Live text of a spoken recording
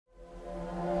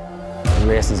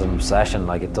Racing's an obsession,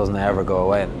 like it doesn't ever go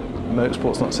away.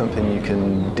 Motorsport's not something you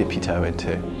can dip your toe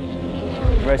into.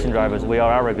 Racing drivers, we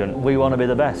are arrogant. We want to be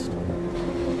the best.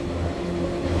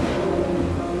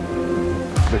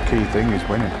 The key thing is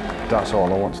winning. That's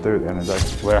all I want to do at the end of the day.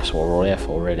 Well, that's what we're here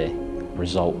for, really.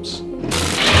 Results.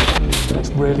 It's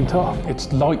really tough.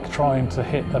 It's like trying to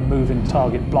hit a moving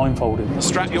target blindfolded.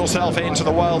 Strap yourself into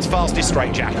the world's fastest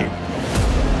straightjacket.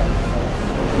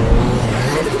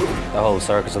 The whole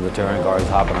circus of the touring cars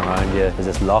happening around you. Is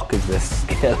this luck? Is this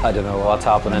skill? I don't know what's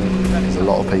happening. There's a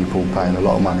lot of people paying a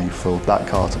lot of money for that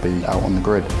car to be out on the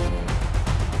grid.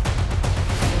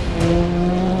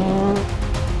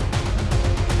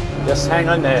 Just hang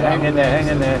on there, hang in there, hang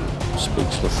in there.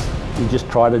 Speechless. We just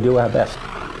try to do our best.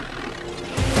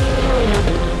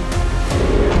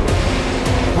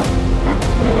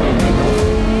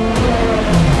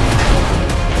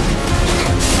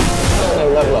 No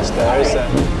love lost there, is there?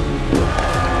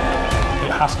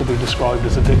 It has to be described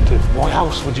as addictive. Why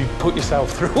else would you put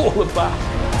yourself through all of that?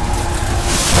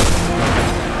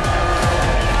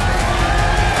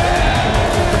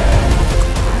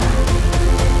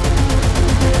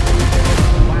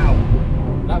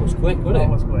 That was quick, wasn't it? That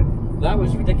was quick. That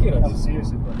was ridiculous. That was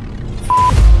seriously quick.